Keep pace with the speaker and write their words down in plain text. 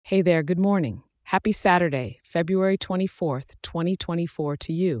Hey there, good morning. Happy Saturday, February 24th, 2024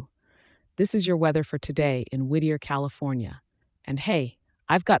 to you. This is your weather for today in Whittier, California. And hey,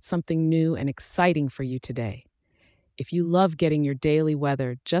 I've got something new and exciting for you today. If you love getting your daily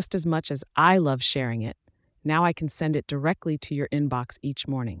weather just as much as I love sharing it, now I can send it directly to your inbox each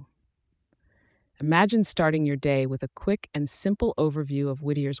morning. Imagine starting your day with a quick and simple overview of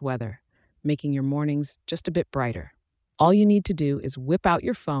Whittier's weather, making your mornings just a bit brighter. All you need to do is whip out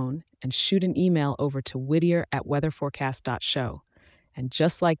your phone and shoot an email over to whittier@weatherforecast.show. And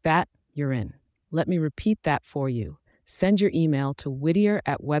just like that, you're in. Let me repeat that for you. Send your email to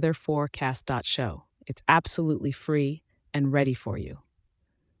whittier@weatherforecast.show. It's absolutely free and ready for you.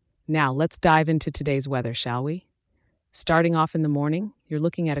 Now, let's dive into today's weather, shall we? Starting off in the morning, you're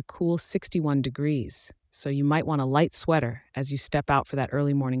looking at a cool 61 degrees, so you might want a light sweater as you step out for that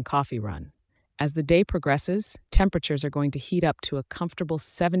early morning coffee run. As the day progresses, temperatures are going to heat up to a comfortable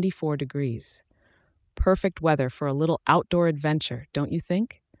 74 degrees. Perfect weather for a little outdoor adventure, don't you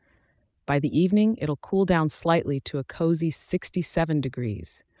think? By the evening, it'll cool down slightly to a cozy 67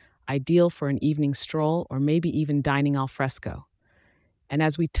 degrees, ideal for an evening stroll or maybe even dining al fresco. And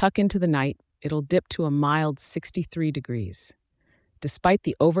as we tuck into the night, it'll dip to a mild 63 degrees. Despite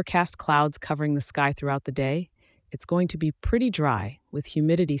the overcast clouds covering the sky throughout the day, it's going to be pretty dry, with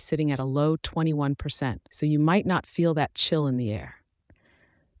humidity sitting at a low 21%, so you might not feel that chill in the air.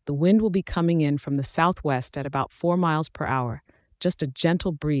 The wind will be coming in from the southwest at about 4 miles per hour, just a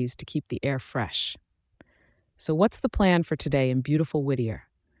gentle breeze to keep the air fresh. So what's the plan for today in beautiful Whittier?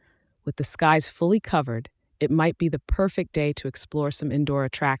 With the skies fully covered, it might be the perfect day to explore some indoor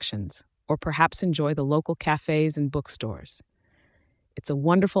attractions, or perhaps enjoy the local cafes and bookstores. It's a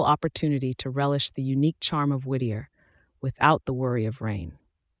wonderful opportunity to relish the unique charm of Whittier without the worry of rain.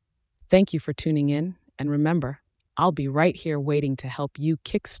 Thank you for tuning in, and remember, I'll be right here waiting to help you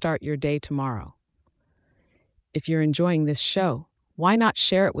kickstart your day tomorrow. If you're enjoying this show, why not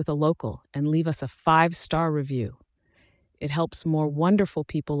share it with a local and leave us a 5-star review? It helps more wonderful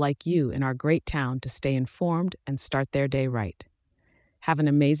people like you in our great town to stay informed and start their day right. Have an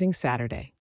amazing Saturday.